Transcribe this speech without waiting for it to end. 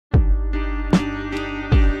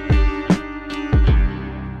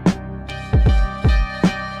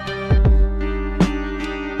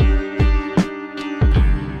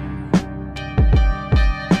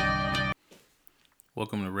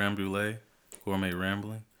Creme Brulee Gourmet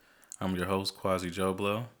Rambling. I'm your host, Quasi Joe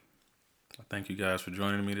Blow. Thank you guys for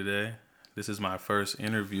joining me today. This is my first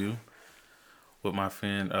interview with my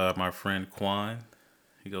friend Quan.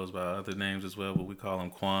 He goes by other names as well, but we call him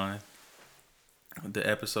Quan. The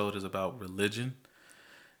episode is about religion,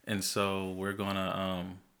 and so we're gonna.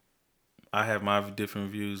 I have my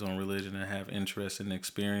different views on religion and have interesting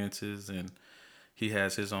experiences, and he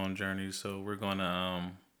has his own journey. So we're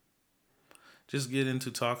gonna just get into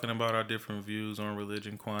talking about our different views on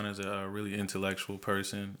religion. Quan is a really intellectual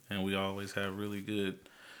person, and we always have really good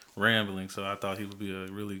rambling. So I thought he would be a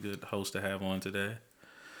really good host to have on today.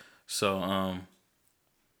 So,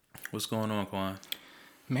 what's going on, Quan?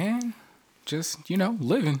 Man, just,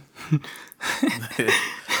 living.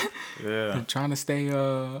 Yeah, Trying to stay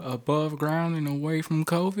above ground and away from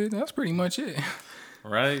COVID. That's pretty much it.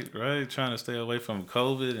 right. Trying to stay away from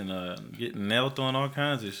COVID and getting nailed on all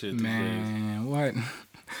kinds of shit these days. Man, what?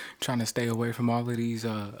 Trying to stay away from all of these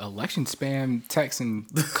election spam texts and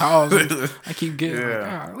calls I keep getting.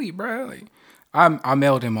 Yeah. Golly, bro. I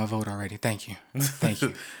mailed in my vote already. Thank you. Thank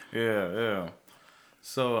you. Yeah.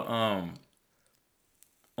 So, on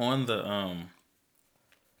the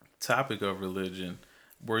topic of religion,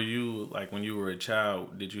 were you like when you were a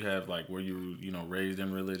child? Did you have were you raised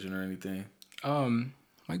in religion or anything?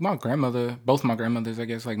 Like my grandmother, both my grandmothers, I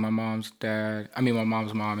guess, like my mom's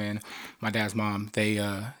mom and my dad's mom, they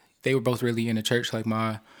were both really in the church. Like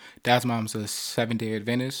my dad's mom's a Seventh-day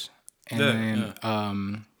Adventist, and then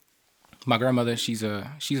my grandmother, she's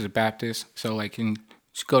a Baptist, so she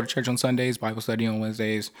go to church on Sundays, Bible study on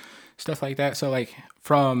Wednesdays, stuff like that. So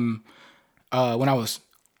from when I was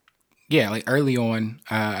early on,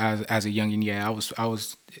 as a youngin, I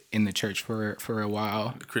was in the church for a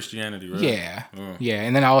while. Christianity, right? Yeah,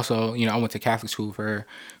 and then I also, I went to Catholic school from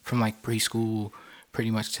preschool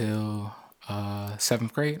pretty much till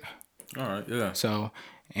 7th grade. All right, yeah. So,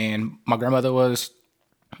 and my grandmother was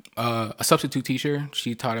a substitute teacher.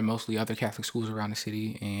 She taught at mostly other Catholic schools around the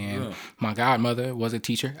city, and my godmother was a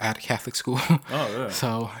teacher at a Catholic school. Oh yeah.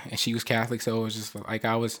 So, and she was Catholic, so it was just like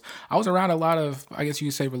I was around a lot of, I guess you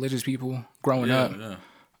could say, religious people growing up. Yeah.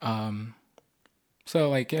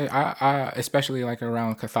 So I especially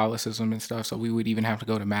around Catholicism and stuff. So we would even have to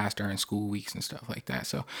go to mass during school weeks and stuff like that.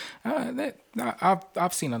 So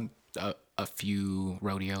I've seen a few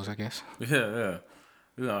rodeos, I guess. Yeah.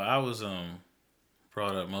 I was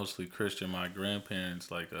brought up mostly Christian. My grandparents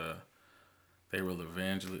they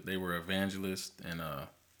were evangelists, and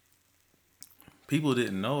people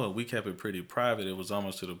didn't know it. We kept it pretty private. It was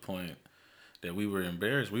almost to the point that we were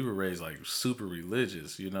embarrassed. We were raised super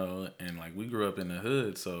religious, and we grew up in the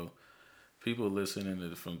hood, so people listening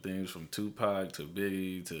to from things from Tupac to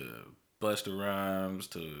Biggie to Busta Rhymes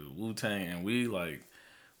to Wu-Tang, and we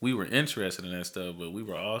were interested in that stuff, but we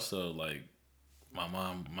were also my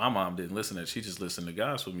mom didn't listen to that. She just listened to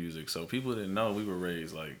gospel music. So people didn't know we were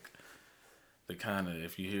raised the kind of,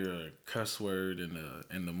 if you hear a cuss word in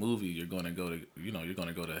the movie, you're going to go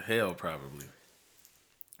to hell probably.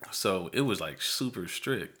 So it was super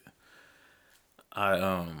strict.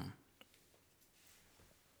 I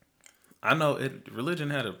know religion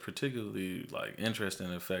had a particularly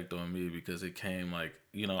interesting effect on me because it came I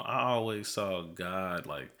always saw God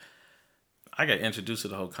I got introduced to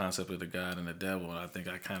the whole concept of the God and the devil, and I think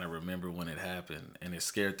I kind of remember when it happened, and it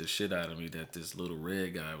scared the shit out of me that this little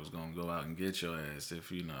red guy was gonna go out and get your ass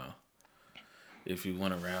if you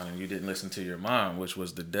went around and you didn't listen to your mom, which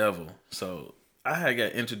was the devil. So I had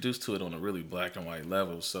got introduced to it on a really black and white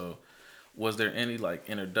level. So was there any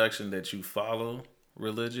introduction that you follow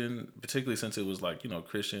religion, particularly since it was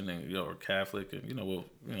Christian and or Catholic and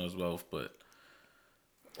it's both, but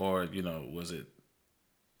or was it?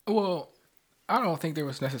 Well, I don't think there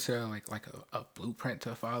was necessarily a blueprint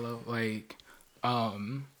to follow. I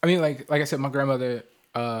mean, like I said, my grandmother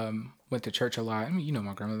went to church a lot. I mean,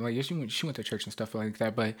 my grandmother, she went to church and stuff like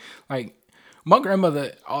that. But my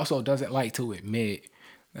grandmother also doesn't like to admit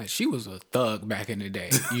that she was a thug back in the day.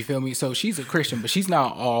 You feel me? So she's a Christian, but she's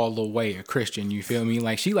not all the way a Christian. You feel me?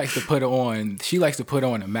 She likes to put on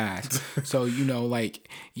a mask. So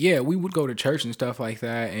we would go to church and stuff like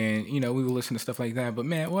that, and we would listen to stuff like that. But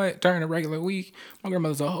man, what during a regular week, my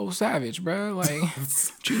grandmother's a whole savage, bro. What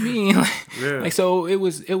you mean? So it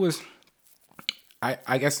was.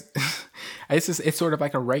 I guess it's sort of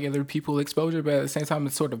like a regular people exposure, but at the same time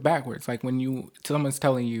it's sort of backwards. When someone's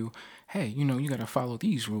telling you, hey, you gotta follow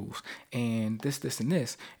these rules and this and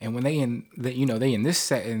this, and when they in this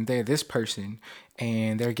setting, they're this person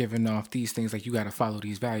and they're giving off these things you gotta follow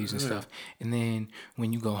these values and stuff. And then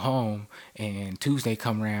when you go home and Tuesday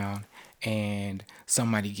come around and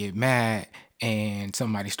somebody get mad and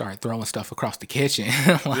somebody start throwing stuff across the kitchen.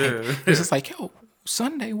 Like Yeah. it's just like, yo,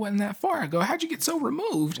 Sunday wasn't that far ago. How'd you get so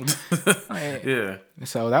removed? Like, Yeah.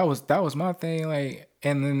 so that was my thing. Like,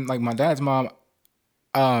 and then like my dad's mom,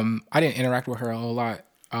 I didn't interact with her a whole lot.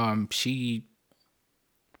 She,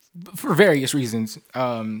 for various reasons,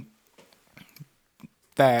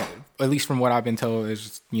 that at least from what I've been told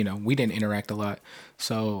is, we didn't interact a lot.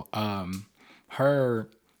 So her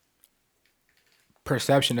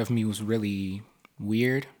perception of me was really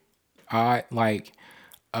weird. I like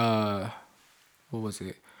what was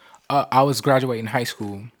it? I was graduating high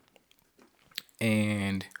school,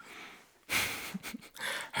 and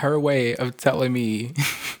her way of telling me,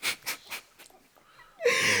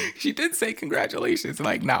 she did say congratulations,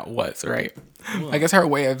 like not once, right? I guess her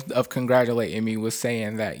way of congratulating me was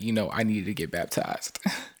saying that I needed to get baptized.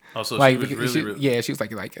 Oh, so she Like, was because really, really. yeah, she was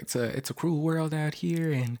like it's a cruel world out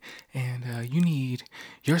here, and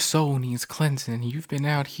your soul needs cleansing. You've been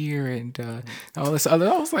out here and all this other.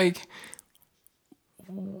 I was like,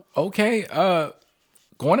 okay,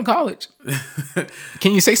 going to college.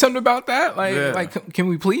 Can you say something about that? Like, Yeah. can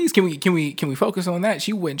we please? Can we focus on that?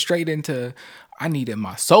 She went straight into, I needed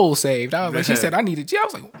my soul saved. I was like, she said I needed you. I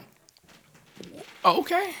was like,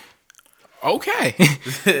 okay.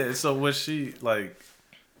 So was she like?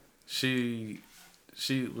 She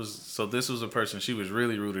was, so this was a person, she was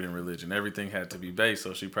really rooted in religion. Everything had to be based,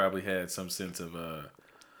 so she probably had some sense of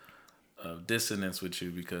dissonance with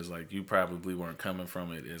you, because like you probably weren't coming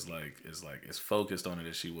from it as focused on it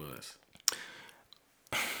as she was.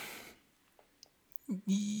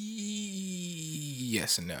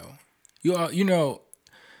 Yes and no.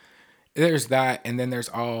 There's that, and then there's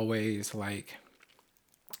always like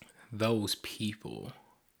those people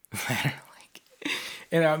that are like,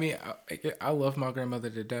 and I mean, I love my grandmother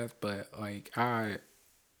to death, but like, I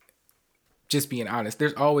just being honest,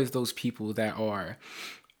 there's always those people that are,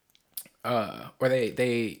 or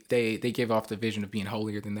they give off the vision of being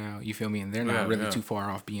holier than thou. You feel me? And they're not Yeah, really yeah. too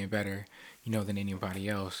far off being better, than anybody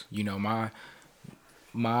else.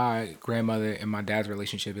 My grandmother and my dad's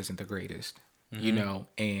relationship isn't the greatest,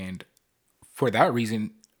 and for that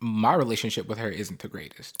reason, my relationship with her isn't the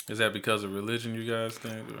greatest. Is that because of religion, you guys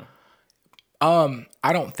think? Or?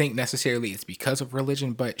 I don't think necessarily it's because of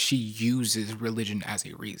religion, but she uses religion as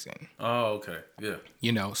a reason. Oh, okay. Yeah.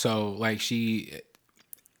 So like, she,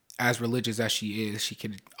 as religious as she is, she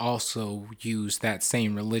could also use that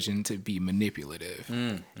same religion to be manipulative.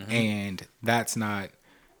 And that's not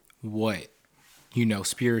what,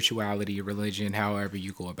 spirituality, religion, however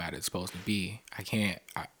you go about it, is supposed to be.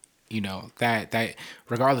 That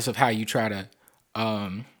regardless of how you try to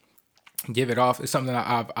give it off, it's something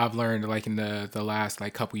that I've learned, like in the last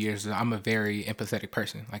like couple years. I'm a very empathetic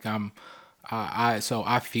person. Like, so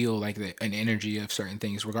I feel like an energy of certain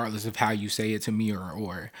things, regardless of how you say it to me,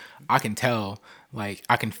 or I can tell, like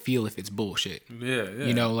I can feel if it's bullshit. Yeah,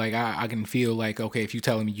 yeah. Like I can feel like, okay, if you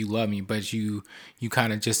telling me you love me, but you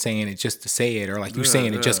kind of just saying it just to say it, or like you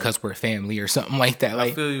saying it just because we're family or something like that.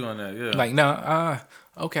 Like, I feel you on that. Yeah. like, no,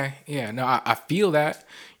 okay, yeah, no, I feel that,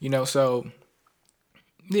 so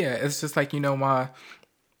yeah, it's just like, my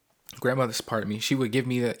grandmother's part of me. She would give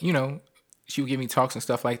me she would give me talks and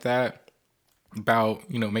stuff like that about,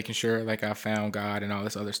 making sure like I found God and all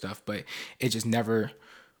this other stuff, but it just never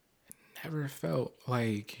felt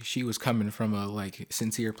like she was coming from a like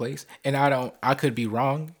sincere place. And I could be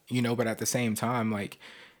wrong, but at the same time, like,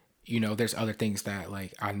 there's other things that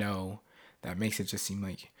like I know that makes it just seem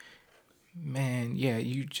like, man, yeah,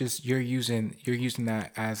 you're using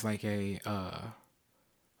that as like a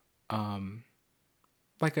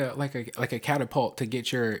like a catapult to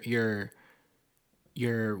get your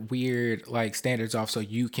weird like standards off, so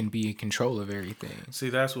you can be in control of everything. See,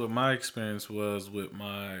 that's what my experience was with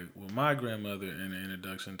my grandmother in the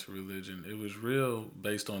introduction to religion. It was real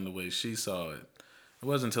based on the way she saw it. It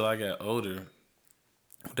wasn't until I got older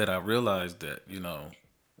that I realized that,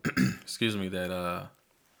 excuse me, that a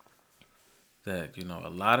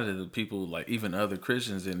lot of the people, like even other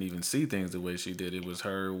Christians, didn't even see things the way she did. It was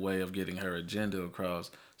her way of getting her agenda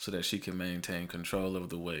across so that she can maintain control of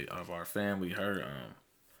the way of our family. Her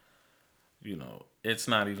it's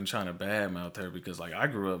not even trying to badmouth her, because like I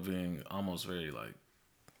grew up being almost very like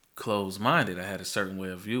closed minded. I had a certain way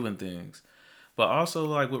of viewing things. But also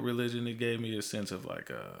like with religion, it gave me a sense of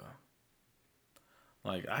like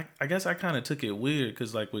I guess I kind of took it weird,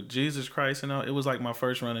 because like with Jesus Christ and all, it was like my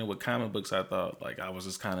first run in with comic books. I thought like I was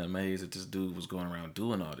just kind of amazed that this dude was going around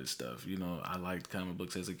doing all this stuff. I liked comic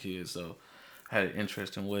books as a kid, so I had an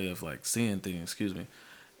interesting way of like seeing things. Excuse me,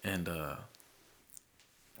 and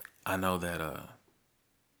I know that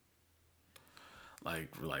like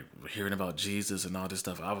hearing about Jesus and all this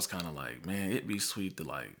stuff, I was kind of like, man, it'd be sweet to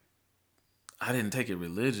like. I didn't take it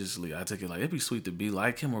religiously. I took it like it'd be sweet to be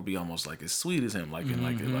like him or be almost like as sweet as him. Like and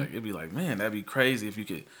like it'd be like, man, that'd be crazy if you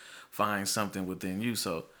could find something within you.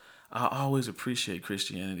 So I always appreciate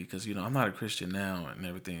Christianity because I'm not a Christian now and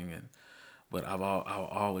everything, but I'll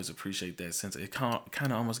always appreciate that sense. It kind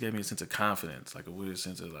of almost gave me a sense of confidence, like a weird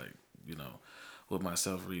sense of like with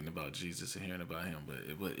myself reading about Jesus and hearing about him.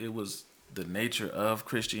 But it was the nature of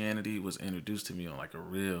Christianity was introduced to me on like a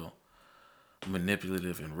real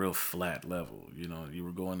manipulative and real flat level. You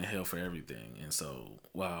were going to hell for everything. And so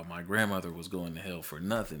while my grandmother was going to hell for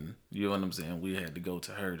nothing, you know what I'm saying? We had to go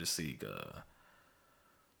to her to seek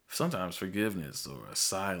sometimes forgiveness or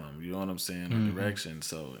asylum, you know what I'm saying, or direction.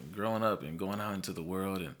 So growing up and going out into the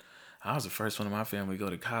world, and I was the first one in my family to go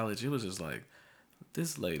to college. It was just like,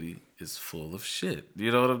 this lady is full of shit.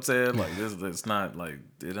 You know what I'm saying? Like this, it's not like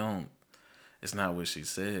it's not what she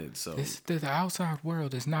said. So the outside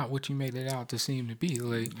world is not what you made it out to seem to be.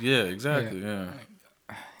 Like, yeah, exactly.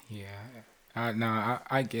 Yeah.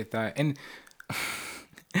 I get that, and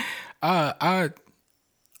I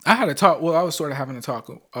had a talk. Well, I was sort of having a talk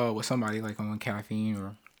with somebody like on caffeine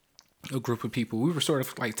or a group of people. We were sort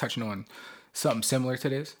of like touching on something similar to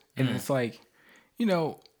this, and it's like,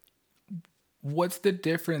 what's the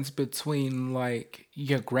difference between like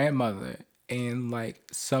your grandmother and like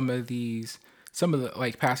some of the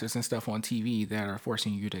like pastors and stuff on TV that are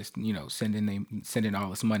forcing you to sending all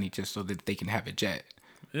this money just so that they can have a jet.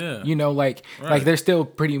 Yeah. Like they're still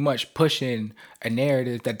pretty much pushing a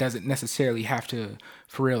narrative that doesn't necessarily have to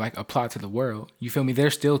for real like apply to the world. You feel me?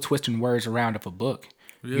 They're still twisting words around of a book,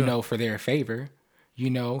 for their favor.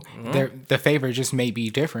 The favor just may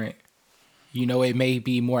be different. It may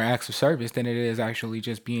be more acts of service than it is actually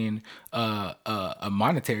just being a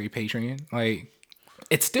monetary patron. Like,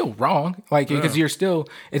 it's still wrong. Like, because you're still,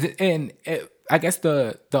 I guess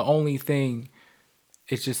the only thing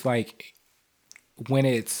is just like when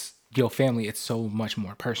it's your family, it's so much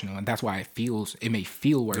more personal, and that's why it may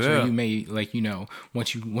feel worse. Or you may like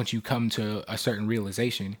once you come to a certain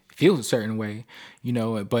realization, it feels a certain way,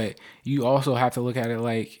 But you also have to look at it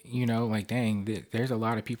like like dang, there's a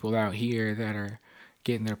lot of people out here that are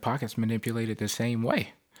getting their pockets manipulated the same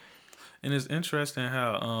way. And it's interesting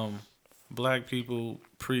how black people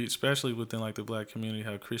preach, especially within like the black community,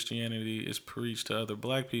 how Christianity is preached to other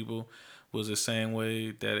black people was the same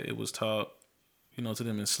way that it was taught to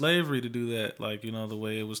them in slavery to do that, like, the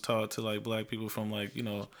way it was taught to like black people from like,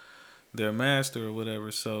 their master or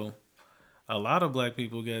whatever. So a lot of black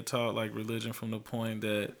people get taught like religion from the point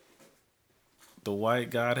that the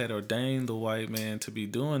white God had ordained the white man to be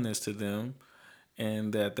doing this to them,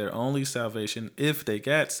 and that their only salvation, if they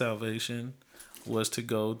got salvation, was to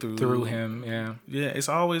go through him. Yeah, it's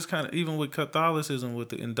always kind of, even with Catholicism, with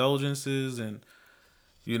the indulgences and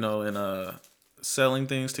selling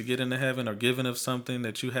things to get into heaven, or giving of something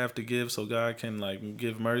that you have to give so God can like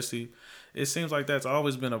give mercy. It seems like that's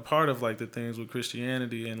always been a part of like the things with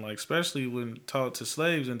Christianity, and like especially when taught to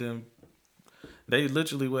slaves, and then they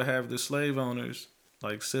literally would have the slave owners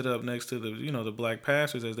like sit up next to the the black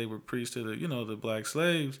pastors as they would preach to the black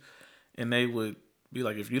slaves, and they would be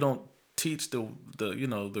like, if you don't teach the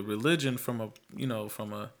the religion from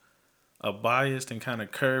a biased and kind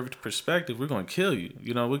of curved perspective, we're going to kill you.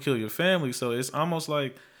 We'll kill your family. So it's almost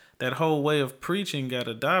like that whole way of preaching got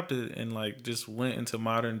adopted and like just went into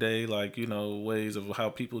modern day, like, ways of how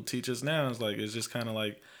people teach us now. It's like, it's just kind of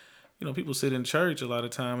like, people sit in church a lot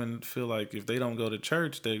of time and feel like if they don't go to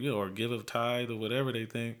church, they, or give a tithe or whatever, they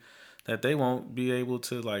think that they won't be able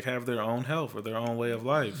to like have their own health or their own way of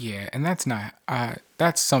life. Yeah, and that's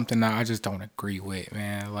something that I just don't agree with,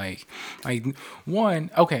 man. Like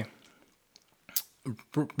one, okay,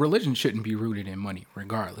 religion shouldn't be rooted in money,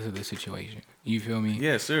 regardless of the situation. You feel me?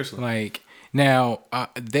 Yeah, seriously. Like now,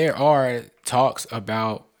 there are talks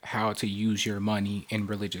about how to use your money in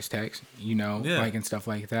religious texts, like and stuff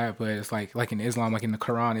like that. But it's like in Islam, like in the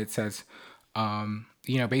Quran, it says,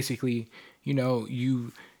 basically,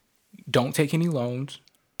 you don't take any loans,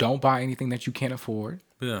 don't buy anything that you can't afford.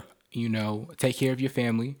 Yeah. Take care of your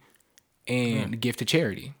family, and give to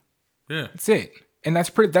charity. Yeah. That's it. And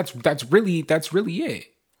that's really it.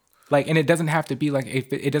 Like, and it doesn't have to be like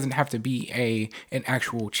it doesn't have to be an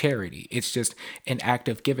actual charity. It's just an act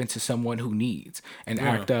of giving to someone who needs, an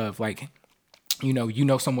act of like,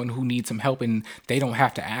 someone who needs some help and they don't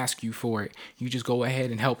have to ask you for it. You just go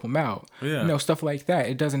ahead and help them out. Yeah. Stuff like that.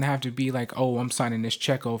 It doesn't have to be like, oh, I'm signing this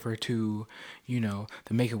check over to, the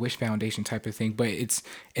Make-A-Wish Foundation type of thing. But it's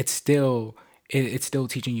still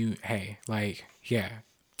teaching you, hey, like, yeah,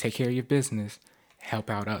 take care of your business help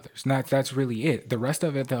out others. And that's really it. The rest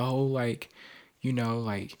of it, the whole like,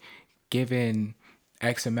 like giving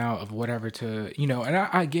X amount of whatever to, and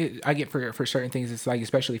I get for certain things, it's like,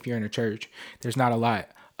 especially if you're in a church, there's not a lot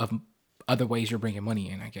of other ways you're bringing money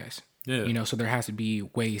in, I guess. Yeah. So there has to be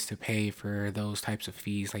ways to pay for those types of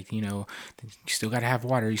fees. Like, you still got to have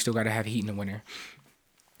water. You still got to have heat in the winter.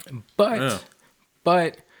 But,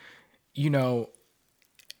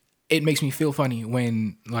 it makes me feel funny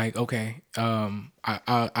when, like, okay,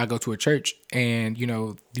 I go to a church and,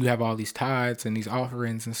 you have all these tithes and these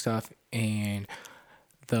offerings and stuff, and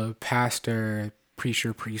the pastor,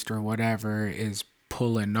 preacher, priest, or whatever is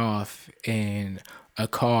pulling off in a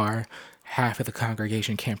car half of the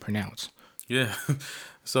congregation can't pronounce. Yeah.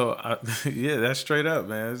 So, yeah, that's straight up,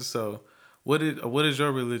 man. So, what is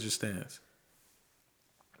your religious stance?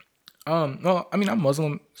 Well, I mean, I'm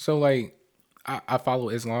Muslim, so like, I follow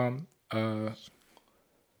Islam. I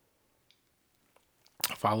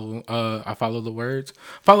follow the words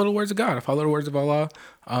of God. I follow the words of Allah,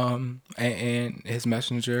 and His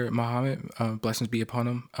messenger Muhammad. Blessings be upon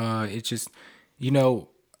him. It just,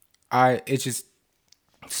 it just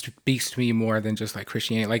speaks to me more than just like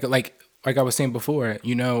Christianity. Like I was saying before,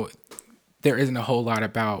 there isn't a whole lot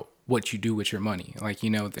about what you do with your money. Like,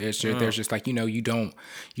 there's just like, you don't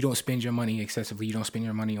spend your money excessively. You don't spend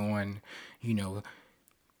your money on, you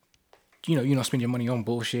don't spend your money on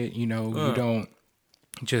bullshit. You don't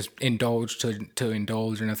just indulge to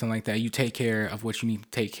indulge or nothing like that. You take care of what you need to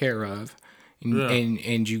take care of,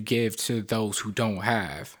 and you give to those who don't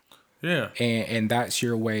have. Yeah. And that's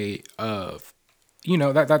your way of,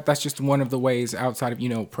 that's just one of the ways outside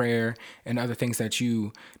of, prayer and other things that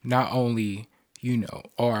you not only,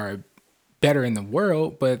 are better in the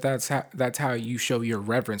world, but that's how you show your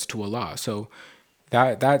reverence to Allah. So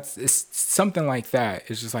that's something like that.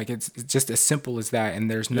 It's just like, it's just as simple as that. And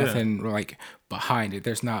there's nothing like behind it.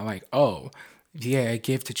 There's not like, oh yeah,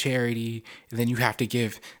 give to charity, and then you have to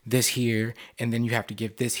give this here, and then you have to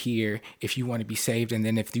give this here if you want to be saved, and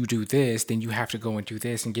then if you do this, then you have to go and do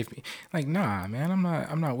this and give me, like, nah, man,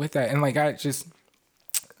 I'm not with that. And like, I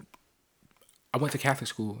went to Catholic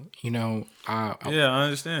school, I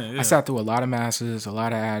understand. Yeah. I sat through a lot of masses, a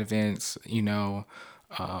lot of Advents,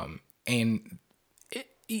 and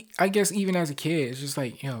I guess even as a kid, it's just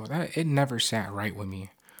like, it never sat right with me.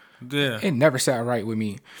 Yeah. It never sat right with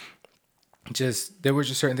me. There were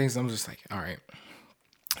just certain things I'm just like, all right,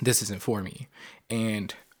 this isn't for me.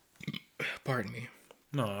 And pardon me.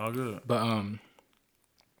 No, all good. But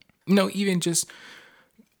even just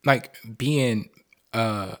like being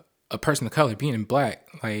a person of color, being in black,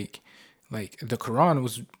 like the Quran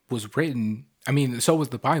was written. I mean, so was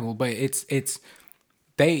the Bible, but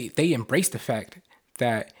they embraced the fact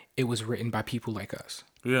that it was written by people like us.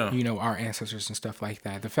 Yeah. Our ancestors and stuff like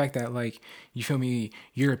that. The fact that, like, you feel me,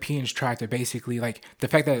 Europeans tried to basically, like, the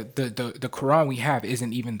fact that the Quran we have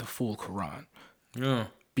isn't even the full Quran. Yeah.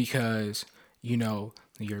 Because, the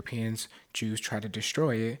Europeans, Jews tried to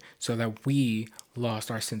destroy it so that we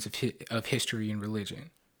lost our sense of history and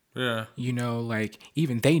religion. Yeah. Like,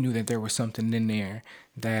 even they knew that there was something in there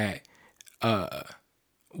that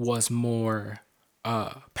was more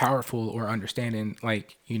powerful or understanding,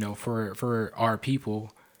 like, for our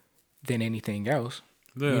people than anything else.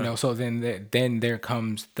 Yeah. So then there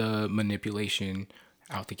comes the manipulation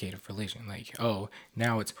out the gate of religion. Like, oh,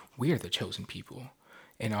 now it's, we're the chosen people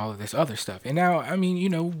and all of this other stuff. And now, I mean,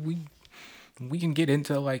 we can get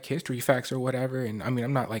into like history facts or whatever. And I mean,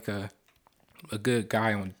 I'm not like a good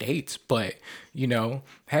guy on dates, but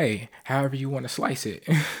hey, however you want to slice it.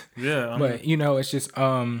 Yeah. But it's just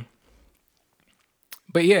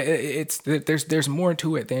but yeah, there's more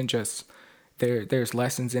to it than just there's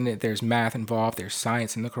lessons in it. There's math involved. There's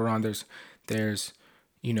science in the Quran. There's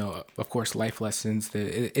of course, life lessons.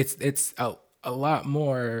 It's a lot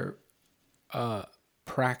more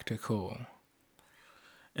practical.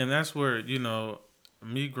 And that's where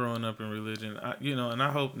me growing up in religion, and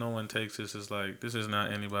I hope no one takes this as like, this is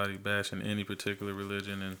not anybody bashing any particular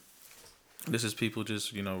religion, and this is people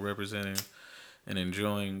just representing and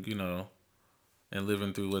enjoying and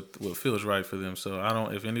living through what feels right for them. So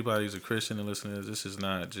if anybody's a Christian and listening to this is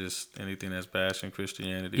not just anything that's bashing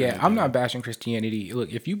Christianity. Yeah, I'm not bashing Christianity.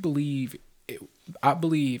 Look, if you believe, I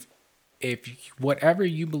believe if whatever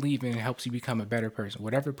you believe in helps you become a better person,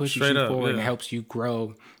 whatever pushes Straight you up, forward yeah. and helps you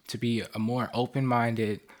grow to be a more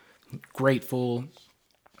open-minded, grateful,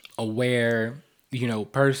 aware,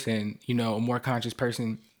 person, a more conscious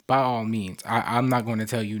person, by all means. I'm not going to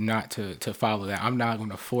tell you not to follow that. I'm not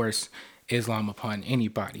going to force Islam upon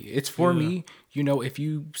anybody. It's for me, if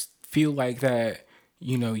you feel like that,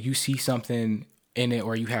 you see something in it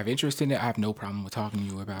or you have interest in it, I have no problem with talking to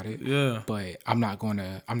you about it. Yeah. But I'm not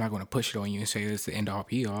gonna push it on you and say it's the end all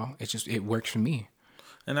be all. It's just it works for me.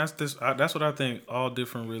 And that's what I think all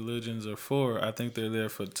different religions are for. I think they're there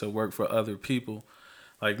to work for other people.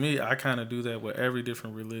 Like me, I kind of do that with every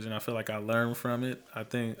different religion. I feel like I learn from it. I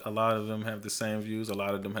think a lot of them have the same views. A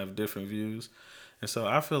lot of them have different views. And so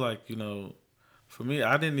I feel like, for me,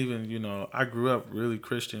 I didn't even, I grew up really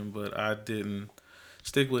Christian, but I didn't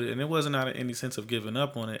stick with it. And it wasn't out of any sense of giving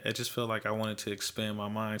up on it. It just felt like I wanted to expand my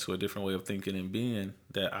mind to a different way of thinking and being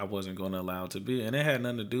that I wasn't going to allow it to be. And it had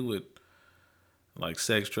nothing to do with like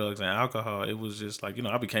sex, drugs, and alcohol. It was just like,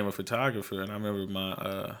 I became a photographer. And I remember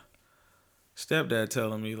my stepdad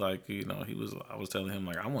telling me like, I was telling him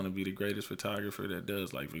like, I want to be the greatest photographer that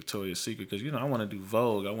does like Victoria's Secret. Cause I want to do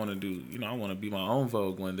Vogue. I want to do, I want to be my own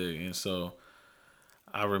Vogue one day. And so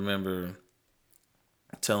I remember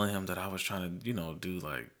telling him that I was trying to, do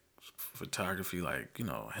like photography, like,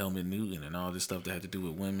 Helmut Newton and all this stuff that had to do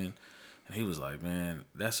with women. And he was like, man,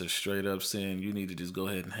 that's a straight up sin. You need to just go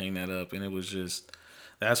ahead and hang that up. And it was just,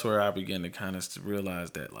 that's where I began to kind of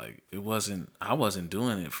realize that like I wasn't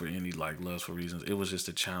doing it for any like lustful reasons. It was just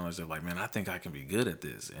a challenge of like, man, I think I can be good at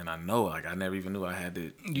this, and I know like I never even knew I had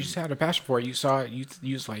it. You just had a passion for it. You saw it.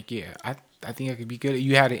 You was like, yeah, I think I could be good.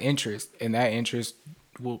 You had an interest, and that interest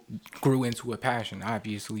grew into a passion,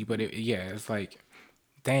 obviously. But it's like,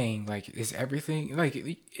 dang, like is everything like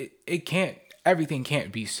it can't everything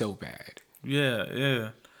can't be so bad. Yeah,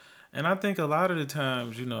 and I think a lot of the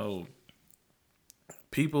times,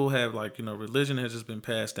 people have like religion has just been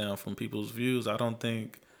passed down from people's views. I don't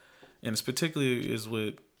think, and it's particularly is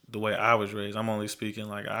with the way I was raised. I'm only speaking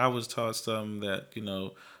like I was taught something that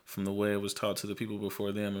from the way it was taught to the people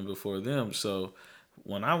before them and before them. So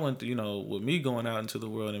when I went to, with me going out into the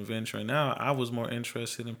world and venturing out, I was more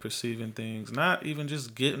interested in perceiving things, not even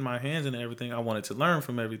just getting my hands in everything. I wanted to learn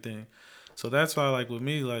from everything. So that's why like with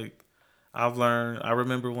me, like I've learned. I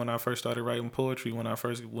remember when I first started writing poetry when I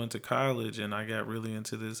first went to college, and I got really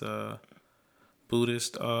into this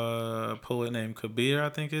Buddhist poet named Kabir, I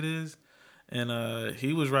think it is. And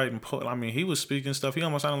he was writing. I mean, he was speaking stuff. He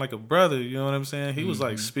almost sounded like a brother. You know what I'm saying? He was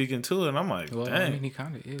like speaking to it, and I'm like, Well, dang. I mean, he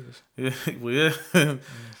kind of is. Yeah, well,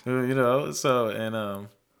 yeah. So and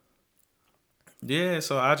yeah.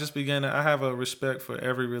 So I just began to. I have a respect for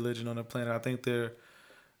every religion on the planet. I think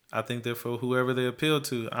they're for whoever they appeal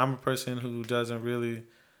to. I'm a person who doesn't really.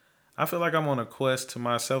 I feel like I'm on a quest to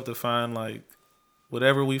myself to find like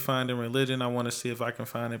whatever we find in religion. I want to see if I can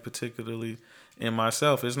find it particularly in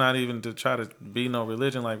myself. It's not even to try to be no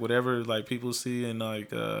religion. Like whatever like people see in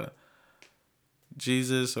like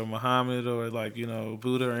Jesus or Muhammad or like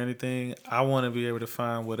Buddha or anything. I want to be able to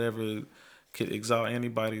find whatever could exalt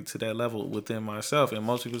anybody to that level within myself. And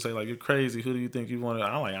most people say like, you're crazy. Who do you think you want to?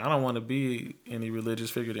 I'm like, I don't want to be any religious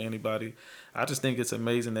figure to anybody. I just think it's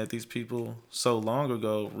amazing that these people so long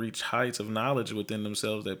ago reached heights of knowledge within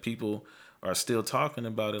themselves that people are still talking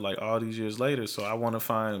about it like all these years later. So I want to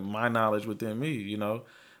find my knowledge within me,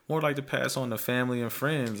 more like to pass on to family and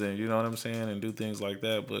friends and you know what I'm saying, and do things like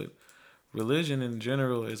that. But religion in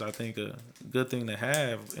general is, I think, a good thing to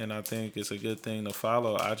have, and I think it's a good thing to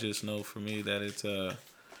follow. I just know for me that it's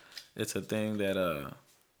a thing that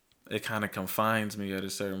it kind of confines me at a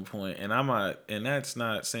certain point, and and that's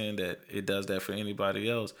not saying that it does that for anybody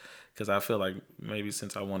else, because I feel like maybe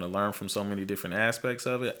since I want to learn from so many different aspects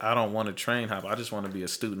of it, I don't want to train hop. I just want to be a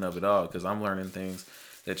student of it all, because I'm learning things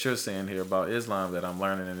that you're saying here about Islam that I'm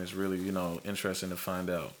learning, and it's really interesting to find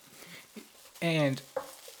out. And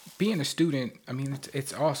being a student, I mean,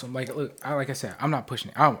 it's awesome. Like, look, like I said, I'm not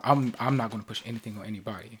pushing it. I'm not going to push anything on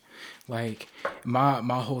anybody. Like,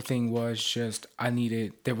 my whole thing was just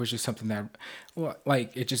there was just something that, well,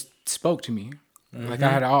 like it just spoke to me. Mm-hmm. Like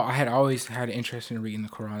I had always had an interest in reading the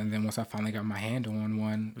Quran, and then once I finally got my hand on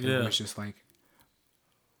one, it was just like,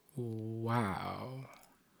 wow.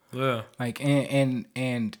 Yeah. Like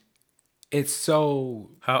and it's so.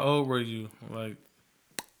 How old were you? Like.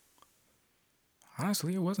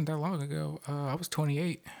 Honestly, it wasn't that long ago. I was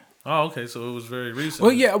 28. Oh, okay. So it was very recent.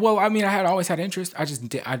 Well, yeah. Well, I mean, I had always had interest. I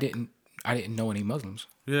didn't know any Muslims.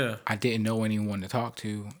 Yeah. I didn't know anyone to talk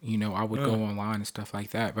to. I would go online and stuff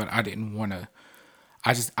like that, but I didn't want to.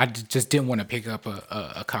 I just didn't want to pick up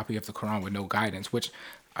a copy of the Quran with no guidance. Which,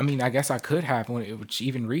 I mean, I guess I could have.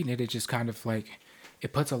 Even reading it, it just kind of like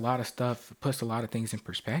it puts a lot of things in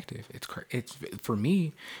perspective. It's for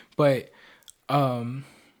me, but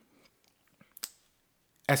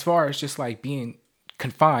as far as just like being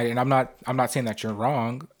confined, and I'm not saying that you're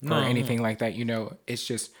wrong or anything like that, it's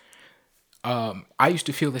just I used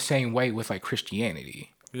to feel the same way with like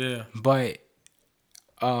Christianity. Yeah. But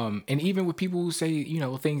And even with people who say,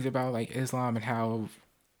 things about like Islam and how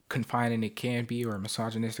confining it can be or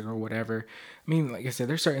misogynistic or whatever. I mean, like I said,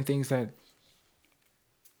 there's certain things that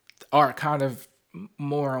are kind of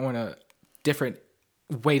more on a different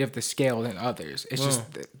weight of the scale than others.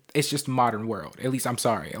 It's just modern world. At least I'm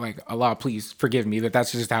sorry. Like Allah, please forgive me, but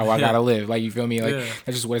that's just how I gotta live. Like you feel me? Like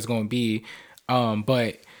that's just what it's gonna be.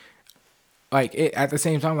 But like at the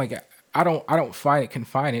same time, like I don't find it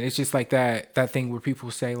confining. It's just like that thing where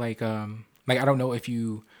people say like I don't know if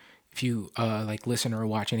you like listen or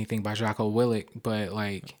watch anything by Jocko Willink, but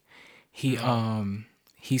like he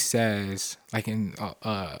he says like in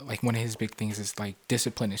like one of his big things is like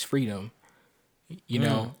discipline is freedom.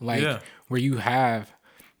 Where you have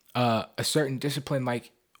a certain discipline,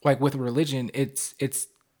 like with religion, it's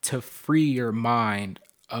to free your mind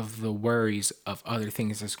of the worries of other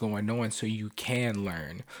things that's going on so you can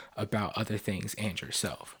learn about other things and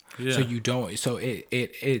yourself. So you don't so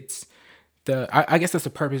it's I guess that's the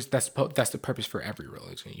purpose. That's the purpose for every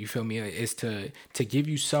religion. You feel me? Is to give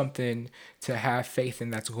you something to have faith in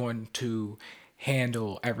that's going to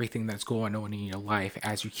handle everything that's going on in your life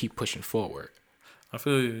as you keep pushing forward. I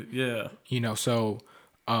feel you. Yeah. So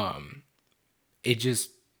it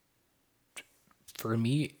just for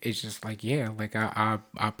me, it's just like like I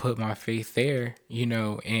put my faith there,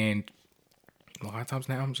 and a lot of times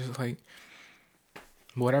now I'm just like,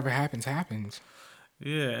 whatever happens, happens.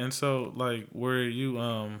 Yeah, and so like, where you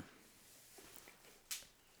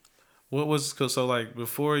what was so like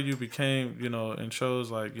before you became and chose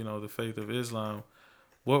like the faith of Islam,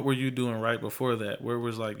 what were you doing right before that? Where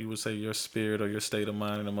was like you would say your spirit or your state of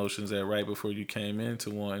mind and emotions at right before you came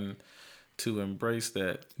into wanting to embrace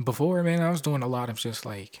that? Before, man, I was doing a lot of just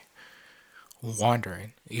like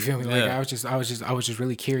wandering. You feel me? Like I was just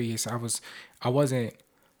really curious. I wasn't.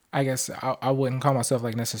 I guess I wouldn't call myself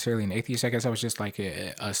like necessarily an atheist. I guess I was just like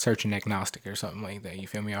a searching agnostic or something like that. You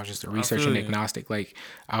feel me? I was just a researching agnostic. Like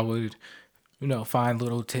I would, find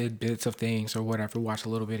little tidbits of things or whatever, watch a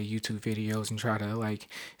little bit of YouTube videos and try to like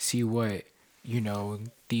see what,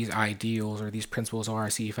 these ideals or these principles are,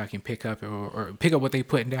 see if I can pick up or pick up what they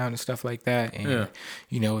putting down and stuff like that. And,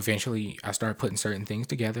 eventually I started putting certain things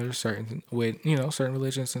together, certain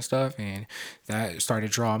religions and stuff. And that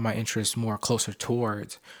started drawing my interest more closer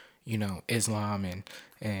towards, Islam and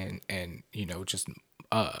just,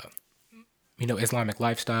 Islamic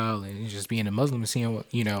lifestyle and just being a Muslim and seeing what,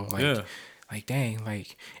 like, dang,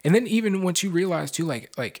 like, and then even once you realize too,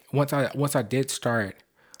 like once I did start,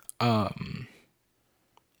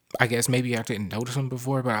 I guess maybe I didn't notice them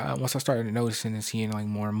before, but once I started noticing and seeing like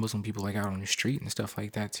more Muslim people like out on the street and stuff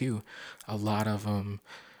like that too, a lot of them,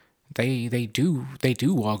 they do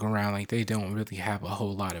walk around like they don't really have a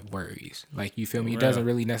whole lot of worries. Like you feel me? It doesn't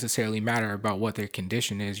really necessarily matter about what their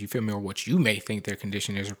condition is. You feel me? Or what you may think their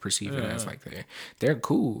condition is or perceive it as. Like they're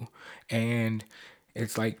cool, and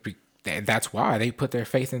it's like that's why they put their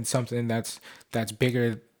faith in something that's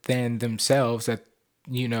bigger than themselves. That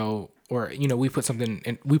or we put something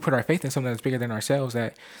and we put our faith in something that's bigger than ourselves.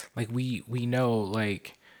 That like we know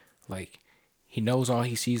like he knows all,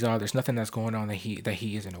 he sees all. There's nothing that's going on that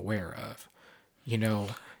he isn't aware of.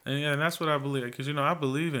 And that's what I believe, because I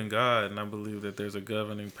believe in God, and I believe that there's a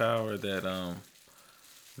governing power that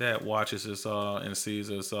watches us all and sees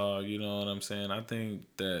us all. You know what I'm saying? I think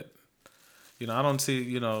that. I don't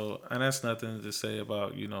see, and that's nothing to say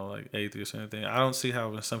about, like atheists or anything. I don't see how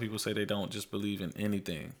when some people say they don't just believe in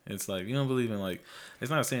anything. It's like, you don't believe in like,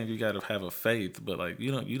 it's not saying you got to have a faith, but like,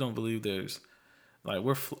 you don't believe there's like,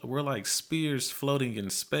 we're like spears floating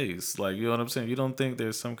in space. Like, you know what I'm saying? You don't think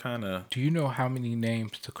there's some kind of. Do you know how many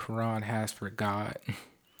names the Quran has for God?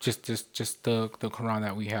 just the Quran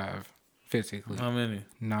that we have physically. How many?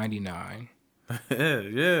 99.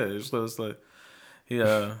 yeah. So it's like,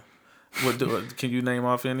 yeah. Can you name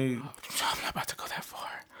off any? I'm not about to go that far.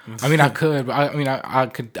 I mean, I could,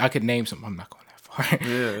 but I could name some. I'm not going that far.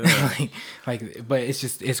 Yeah. But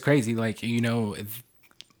it's crazy. Like,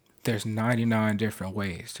 there's 99 different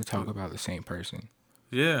ways to talk about the same person.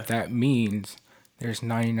 Yeah. That means there's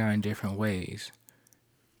 99 different ways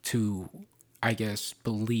to, I guess,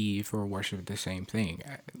 believe or worship the same thing.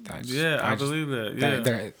 I believe that.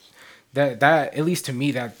 Yeah. That at least to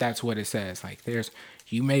me that's what it says. Like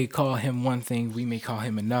you may call him one thing, we may call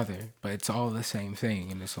him another, but it's all the same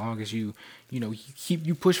thing. And as long as you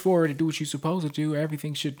push forward and do what you're supposed to do,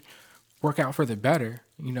 everything should work out for the better.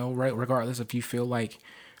 Right? Regardless if you feel like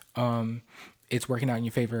it's working out in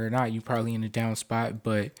your favor or not, you're probably in a down spot.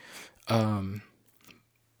 But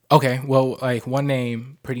okay, well, like one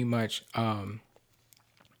name pretty much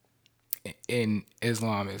in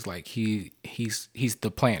Islam is like he's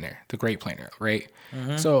the planner, the great planner, right?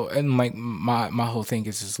 So and like my whole thing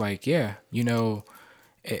is just like, yeah, you know,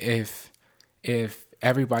 if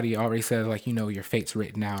everybody already says like, you know, your fate's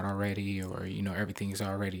written out already, or you know everything is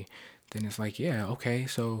already, then it's like, yeah, okay,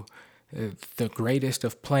 so the greatest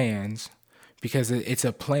of plans, because it's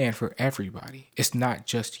a plan for everybody. It's not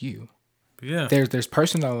just you. Yeah. There's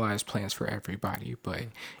personalized plans for everybody, but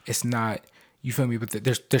it's not. You feel me? But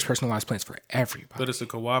there's personalized plans for everybody. But it's a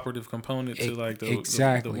cooperative component to like the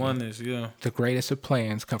Exactly. oneness. Yeah. The greatest of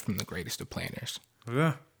plans come from the greatest of planners.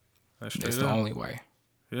 Yeah. That's straight It's the up. only way.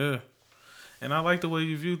 Yeah. And I like the way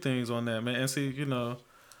you view things on that, man. And see, you know,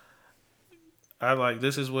 I like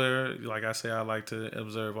this is where, like I say, I like to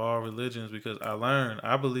observe all religions because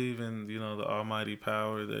I believe in, you know, the almighty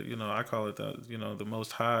power that, you know, I call it the, you know, the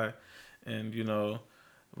most high. And, you know,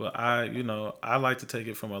 but I like to take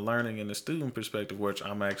it from a learning and a student perspective, which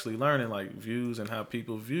I'm actually learning like views and how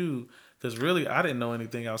people view. Because really, I didn't know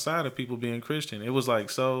anything outside of people being Christian. It was like,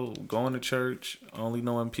 so going to church, only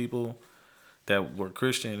knowing people that were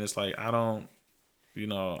Christian. It's like, you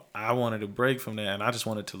know, I wanted to break from that and I just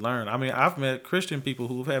wanted to learn. I mean, I've met Christian people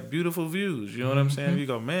who've had beautiful views. You know what I'm saying? You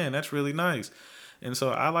go, man, that's really nice. And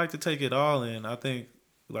so I like to take it all in. I think,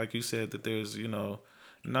 like you said, that there's, you know,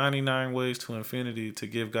 99 ways to infinity to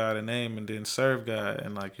give God a name and then serve God.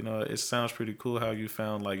 And like, you know, it sounds pretty cool how you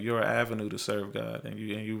found like your avenue to serve God and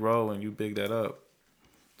you roll and you big that up.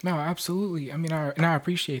 No, absolutely. I mean, I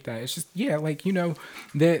appreciate that. It's just, yeah, like, you know,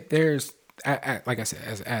 that there's, like I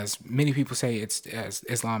said, as many people say, it's as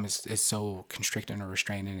Islam is so constricting or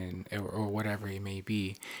restraining or whatever it may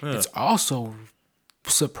be. Yeah. It's also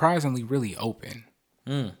surprisingly really open.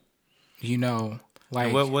 You know, like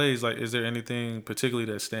In what ways, like, is there anything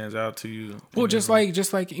particularly that stands out to you? well, just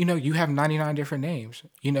like you know, you have 99 different names.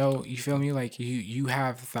 You know, you feel me? Like you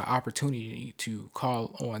have the opportunity to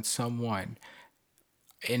call on someone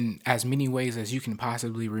in as many ways as you can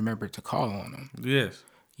possibly remember to call on them. Yes.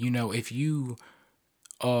 You know, if you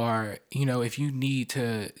are, you know, if you need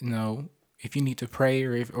to, you know, if you need to pray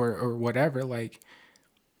or whatever, like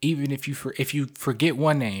even if you forget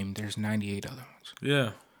one name, there's 98 other ones.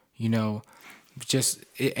 Yeah. You know, just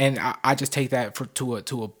and I just take that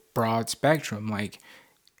to a broad spectrum. Like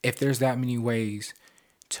if there's that many ways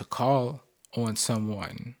to call on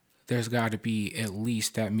someone, there's got to be at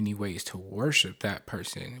least that many ways to worship that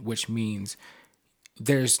person, which means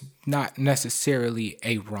there's not necessarily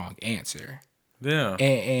a wrong answer. Yeah.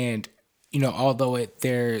 And you know, although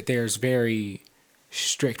there's very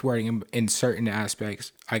strict wording in certain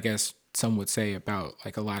aspects, I guess some would say about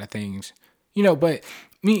like a lot of things, you know, but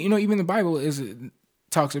I mean, you know, even the Bible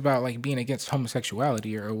talks about like being against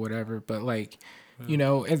homosexuality or whatever, but like, you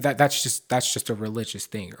know, and that's just a religious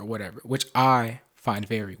thing or whatever, which I find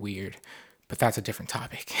very weird, but that's a different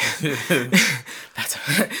topic.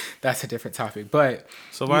 that's a different topic. But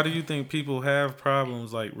so why do you think people have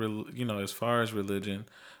problems like, you know, as far as religion?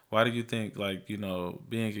 Why do you think like, you know,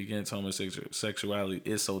 being against homosexuality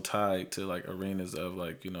is so tied to like arenas of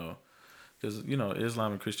like, you know, because, you know,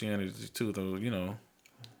 Islam and Christianity is two of the, you know,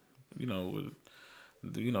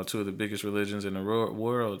 two of the biggest religions in the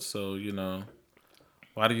world. So, you know,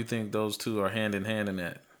 why do you think those two are hand in hand in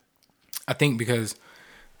that? I think because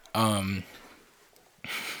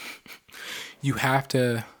you have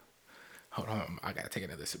to hold on. I gotta take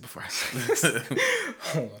another sip before I say this.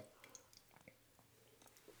 Hold on.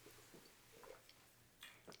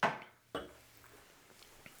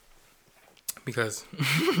 Because,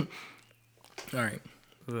 all right,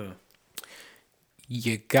 Yeah.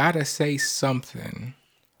 you gotta say something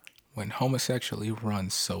when homosexuality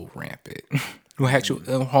runs so rampant.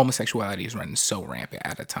 Homosexuality is running so rampant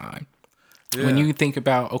at a time. Yeah. When you think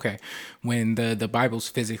about, okay, when the Bible's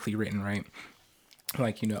physically written, right?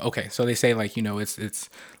 Like, you know, okay, so they say like, you know, it's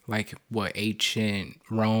like what, ancient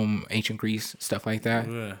Rome, ancient Greece, stuff like that.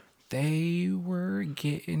 Yeah. They were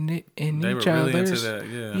getting it in They each were really other's. into that,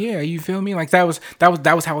 yeah. Yeah, you feel me? Like that was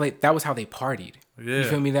how they partied. Yeah. You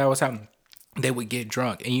feel me? That was how they would get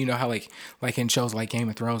drunk. And you know how like in shows like Game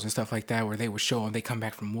of Thrones and stuff like that, where they would show them they come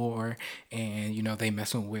back from war and, you know, they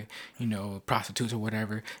messing with, you know, prostitutes or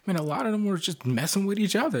whatever. I mean, a lot of them were just messing with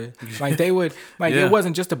each other. Like they would, like Yeah. it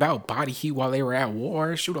wasn't just about body heat while they were at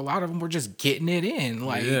war. Shoot, a lot of them were just getting it in.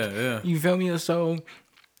 Like, Yeah. you feel me? So,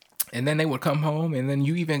 and then they would come home, and then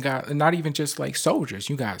you even got not even just like soldiers.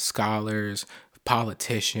 You got scholars,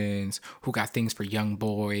 politicians who got things for young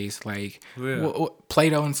boys, like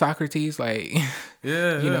Plato and Socrates. Like,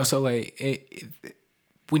 Yeah. you know, so like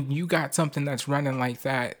when you got something that's running like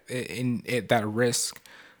that, that risk,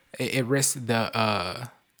 it risks the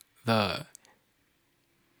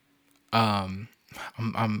um,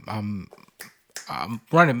 I'm I'm I'm I'm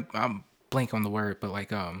running. I'm blank on the word, but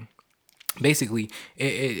like basically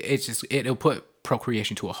it's just it'll put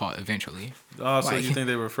procreation to a halt eventually. Oh, so Like you think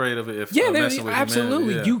they were afraid of it if yeah, messing with humanity?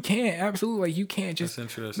 absolutely. Yeah, You can't absolutely like you can't that's just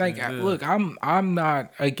interesting. like Yeah, look. I'm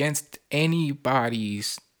not against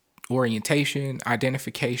anybody's orientation,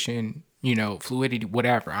 identification, fluidity,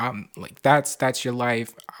 whatever. I'm like that's your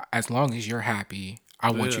life. As long as you're happy,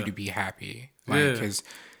 I want you yeah, to be happy. Like, yeah. cause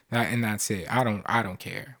that's it. I don't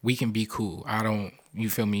care. We can be cool. I don't. You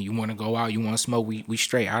feel me? You want to go out? You want to smoke? We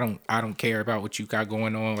straight. I don't care about what you got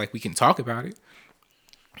going on. Like we can talk about it.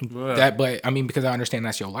 Well, But I mean, because I understand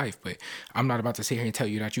that's your life, but I'm not about to sit here and tell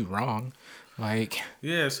you that you're wrong. Like,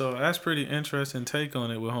 yeah. So that's pretty interesting take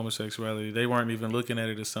on it with homosexuality. They weren't even looking at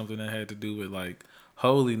it as something that had to do with like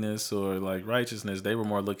holiness or like righteousness. They were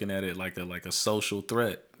more looking at it like a social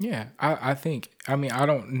threat. yeah, I think, I mean, I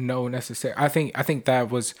don't know necessarily. I think that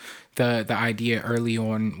was the idea early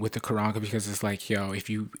on with the Quran, because it's like, yo, if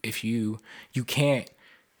you you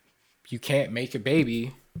can't make a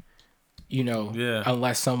baby, Yeah,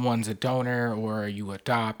 unless someone's a donor or you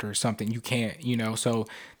adopt or something. You can't, so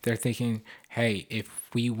they're thinking, hey, if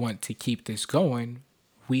we want to keep this going,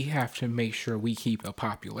 we have to make sure we keep a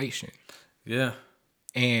population. yeah,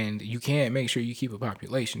 And you can't make sure you keep a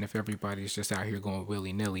population if everybody's just out here going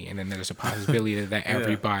willy nilly. And then there's a possibility that yeah.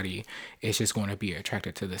 everybody is just going to be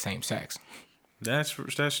attracted to the same sex. That's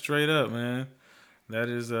straight up, man. That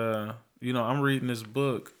is I'm reading this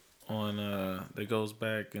book on that goes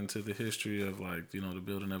back into the history of like, the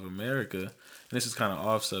building of America. And this is kind of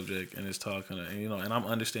off subject and it's talking and I'm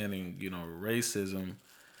understanding, racism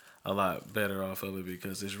a lot better off of it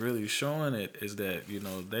because it's really showing it is that,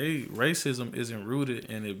 racism isn't rooted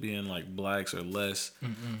in it being like blacks or less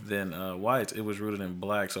than whites. It was rooted in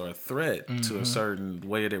blacks are a threat to a certain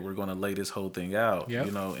way that we're going to lay this whole thing out, Yep.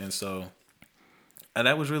 and so and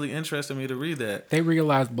that was really interesting to me to read that. They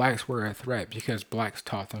realized blacks were a threat because blacks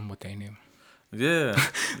taught them what they knew. Yeah,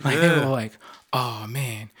 Like they were yeah, like, oh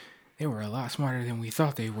man, they were a lot smarter than we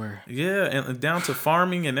thought they were. yeah, and down to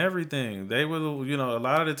farming and everything. They were, a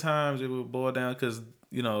lot of the times it would boil down because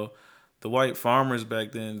the white farmers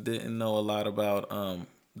back then didn't know a lot about.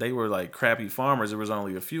 They were like crappy farmers. There was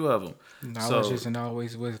only a few of them. Knowledge So isn't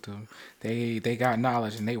always wisdom. They got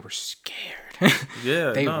knowledge and they were scared.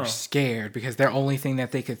 yeah, They were no, scared because their only thing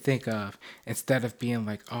that they could think of, instead of being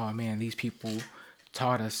like, oh man, these people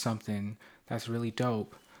taught us something that's really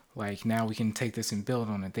dope. Like now we can take this and build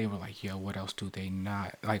on it. They were like, yo, what else do they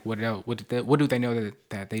not like? What else? What do they know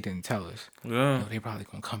that they didn't tell us? yeah, Yo, they probably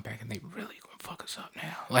gonna come back and they really gonna fuck us up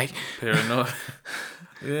now. Like, paranoid.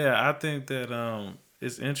 Yeah, I think that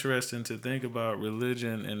it's interesting to think about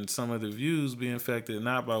religion and some of the views being affected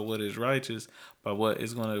not by what is righteous, by what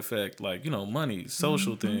is going to affect, like money,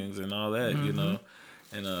 social things, and all that.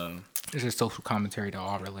 And it's a social commentary to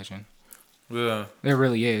all religion. yeah, There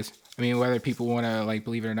really is. I mean, whether people want to like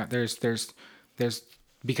believe it or not, there's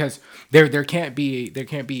because there can't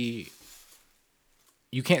be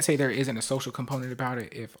you can't say there isn't a social component about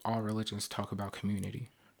it if all religions talk about community.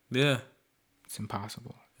 yeah, It's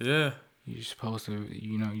impossible. yeah, You're supposed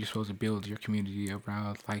to build your community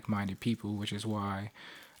around like-minded people, which is why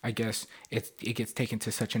I guess it gets taken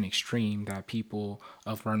to such an extreme that people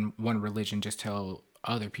of one religion just tell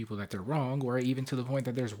other people that they're wrong, or even to the point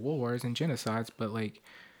that there's wars and genocides. But like,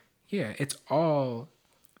 yeah, it's all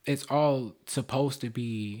supposed to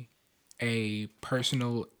be a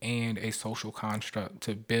personal and a social construct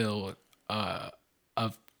to build a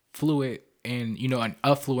fluid and an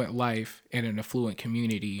affluent life and an affluent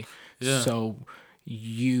community, yeah, so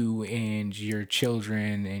you and your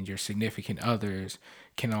children and your significant others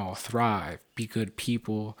can all thrive, be good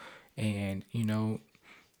people, and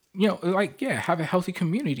like, yeah, have a healthy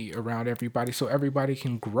community around everybody so everybody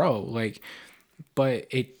can grow. Like,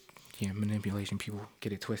 but yeah, manipulation, people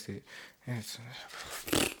get it twisted. And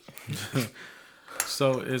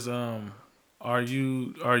So are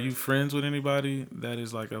you friends with anybody that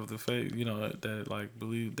is like of the faith, that like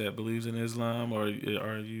believes in Islam, or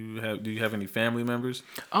do you have any family members?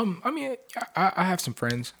 I mean, I have some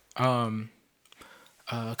friends.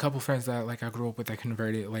 A couple friends that like I grew up with that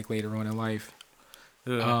converted like later on in life.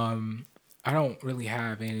 Yeah, I don't really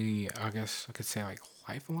have any, I guess I could say, like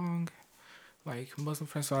lifelong like Muslim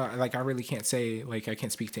friends. So I really can't say, like, I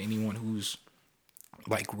can't speak to anyone who's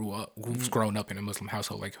who's grown up in a Muslim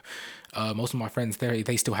household. Like, most of my friends,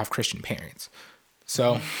 they still have Christian parents,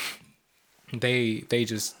 so they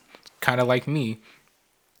just kind of like me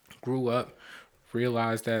grew up,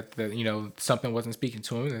 realized that something wasn't speaking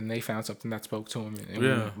to him, and they found something that spoke to him, and we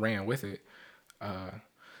yeah, ran with it.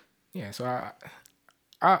 Yeah, so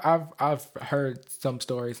I've heard some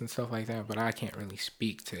stories and stuff like that, but I can't really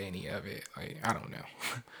speak to any of it. Like I don't know.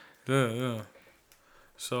 Yeah, yeah.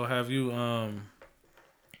 So have you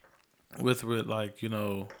with like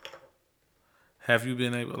have you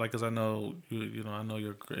been able, like, cause I know I know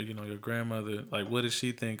your grandmother, like, what did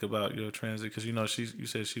she think about your transit? Cause you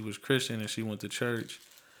said she was Christian and she went to church.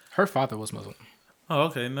 Her father was Muslim. Oh,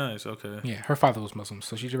 okay, nice, okay, Yeah, her father was Muslim,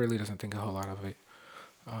 so she really doesn't think a whole lot of it.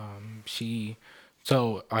 She,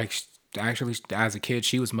 so like actually as a kid,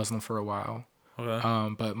 she was Muslim for a while.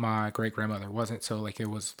 okay, But my great grandmother wasn't. So like it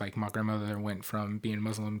was like my grandmother went from being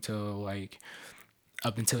Muslim till like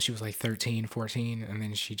up until she was like 13, 14, and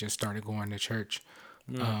then she just started going to church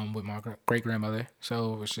yeah, with my great grandmother.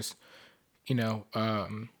 So it was just you know,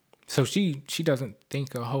 so she doesn't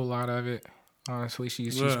think a whole lot of it. Honestly,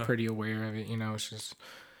 she's yeah. pretty aware of it. It's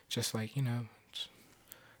just like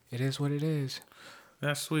it is what it is.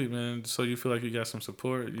 That's sweet, man. So you feel like you got some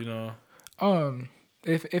support, Um,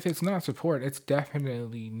 if it's not support, it's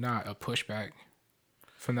definitely not a pushback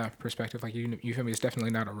from that perspective. Like you feel me? It's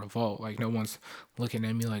definitely not a revolt. Like no one's looking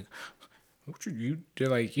at me like, what you? They're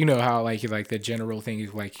like, how like the general thing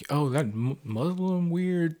is like, oh, that Muslim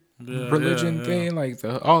weird Yeah, yeah, religion yeah, thing, like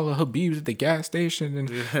all the Habibs at the gas station, and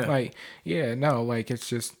yeah, like, yeah, no, like it's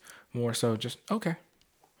just more so just okay.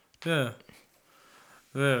 yeah,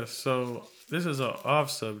 yeah. So this is a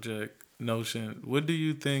off subject notion. What do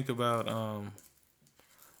you think about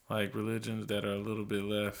like religions that are a little bit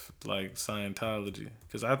left, like Scientology?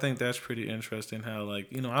 Because I think that's pretty interesting. How, like,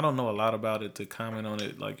 I don't know a lot about it to comment on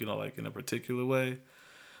it, like, like in a particular way,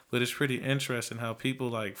 but it's pretty interesting how people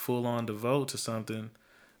like full on devote to something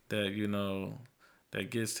that that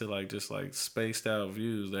gets to like just like spaced out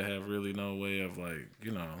views that have really no way of like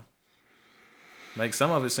make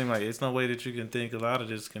some of it seem like it's no way that you can think a lot of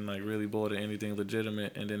this can like really boil to anything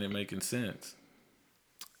legitimate and then it making sense.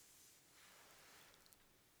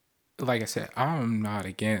 Like I said, I'm not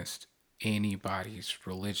against anybody's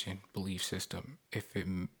religion belief system if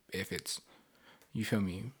it's you feel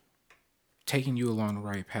me taking you along the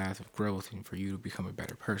right path of growth and for you to become a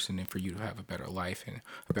better person and for you to have a better life and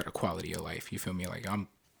a better quality of life. You feel me? Like I'm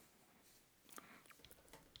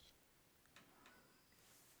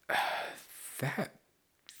that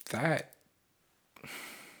that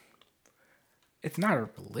it's not a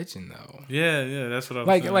religion though. Yeah, yeah, that's what I'm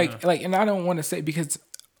saying. Yeah. And I don't want to say because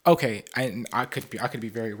okay, I could be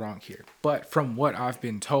very wrong here, but from what I've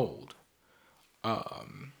been told,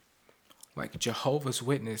 like Jehovah's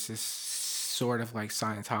Witness is sort of like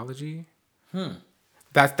Scientology.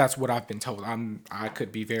 That's what I've been told. I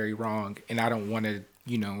could be very wrong, and I don't want to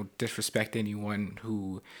disrespect anyone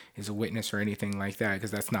who is a witness or anything like that because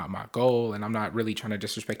that's not my goal, and I'm not really trying to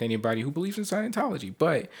disrespect anybody who believes in Scientology.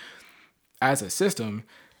 But as a system,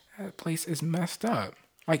 that place is messed up.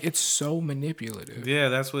 Like it's so manipulative. Yeah,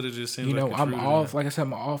 that's what it just seems like it's I'm rooted all in. like I said,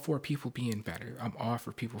 I'm all for people being better. I'm all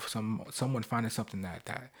for people someone finding something that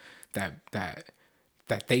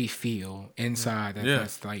that they feel inside Yeah,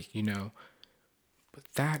 that's like but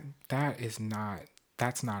that is not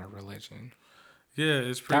that's not a religion. yeah,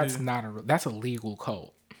 it's pretty. That's a legal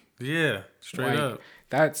cult. Yeah, straight Like up.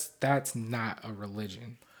 that's not a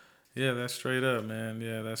religion. Yeah, that's straight up, man.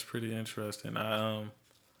 Yeah, that's pretty interesting. I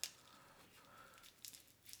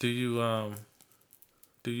do you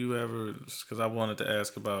do you ever, because I wanted to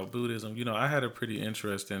ask about Buddhism. I had a pretty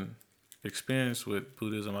interesting experience with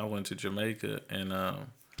Buddhism. I went to Jamaica and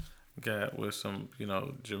got with some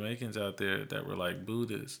Jamaicans out there that were like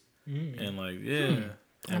Buddhists, and like, yeah,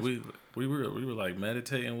 and we were like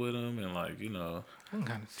meditating with them and like I can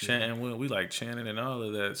kind of see that. chanting. We like chanting and all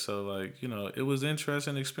of that. So like it was an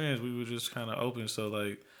interesting experience. We were just kind of open. So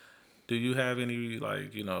like, do you have any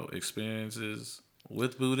like experiences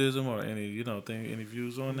with Buddhism or any any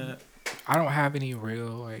views on that? I don't have any real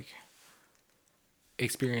like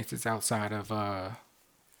experiences outside of I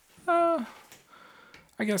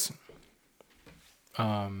guess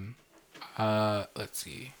let's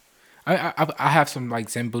see. I have some like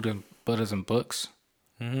Zen Buddhism books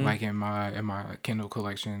like in my Kindle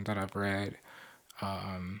collection that I've read,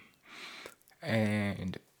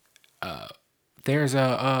 and there's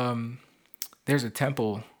a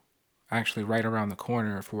temple actually right around the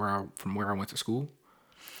corner from where I went to school.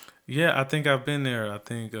 Yeah, I think I've been there. I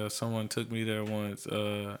think someone took me there once.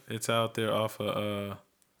 It's out there off of.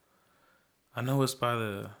 I know it's by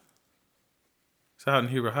the. It's out in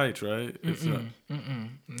Heber Heights, right? It's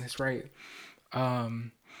That's right.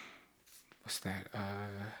 Um, what's that?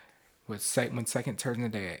 When second turns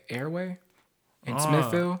into Airway in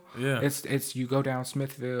Smithville. yeah. It's you go down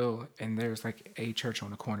Smithville and there's like a church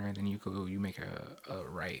on the corner and then you make a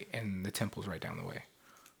right and the temple's right down the way.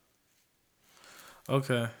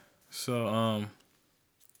 Okay. So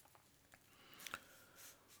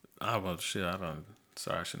I don't.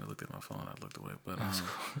 Sorry, I shouldn't have looked at my phone. I looked away. But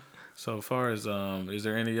so far as is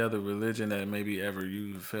there any other religion that maybe ever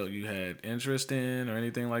you felt you had interest in or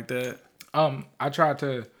anything like that? I tried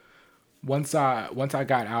to once I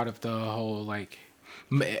got out of the whole like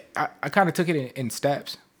I kind of took it in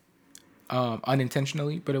steps,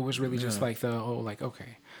 unintentionally, but it was really just like the whole like,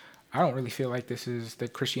 okay, I don't really feel like the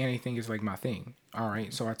Christianity thing is like my thing. All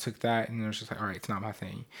right, so I took that and it was just like, all right, it's not my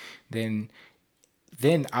thing. Then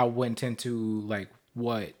I went into like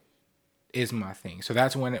what is my thing. So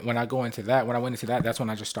that's when I went into that, that's when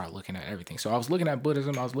I just start looking at everything. So I was looking at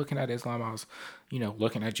Buddhism, I was looking at Islam, I was,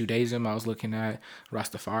 looking at Judaism, I was looking at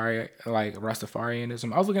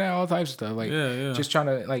Rastafarianism. I was looking at all types of stuff, like just trying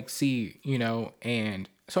to like see, and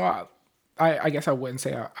so I guess I wouldn't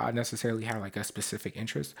say I necessarily had like a specific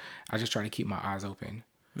interest. I just try to keep my eyes open.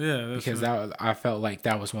 Yeah, because I felt like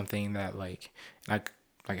that was one thing that like I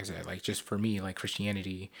said, like just for me, like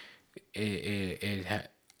Christianity, it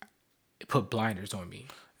put blinders on me.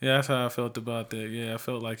 Yeah, that's how I felt about that. Yeah, I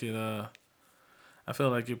felt like it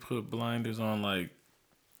put blinders on on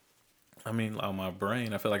my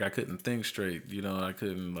brain. I felt like I couldn't think straight. I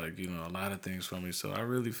couldn't a lot of things from me. So I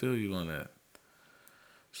really feel you on that.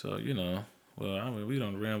 So, we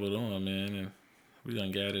done rambled on, man, and we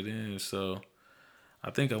done got it in. So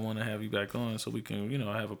I think I want to have you back on so we can,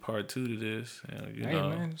 have a part 2 to this. And,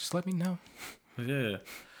 man, just let me know. Yeah.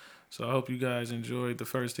 So I hope you guys enjoyed the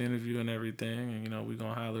first interview and everything. And, we're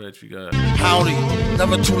going to holler at you guys. Howdy,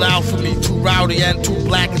 never too loud for me. Too rowdy and too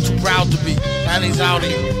black and too proud to be. Annie's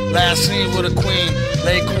outie, last seen with a queen.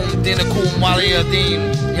 Laykum, Dinakum,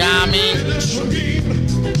 Waliadeen. Yeah, I mean.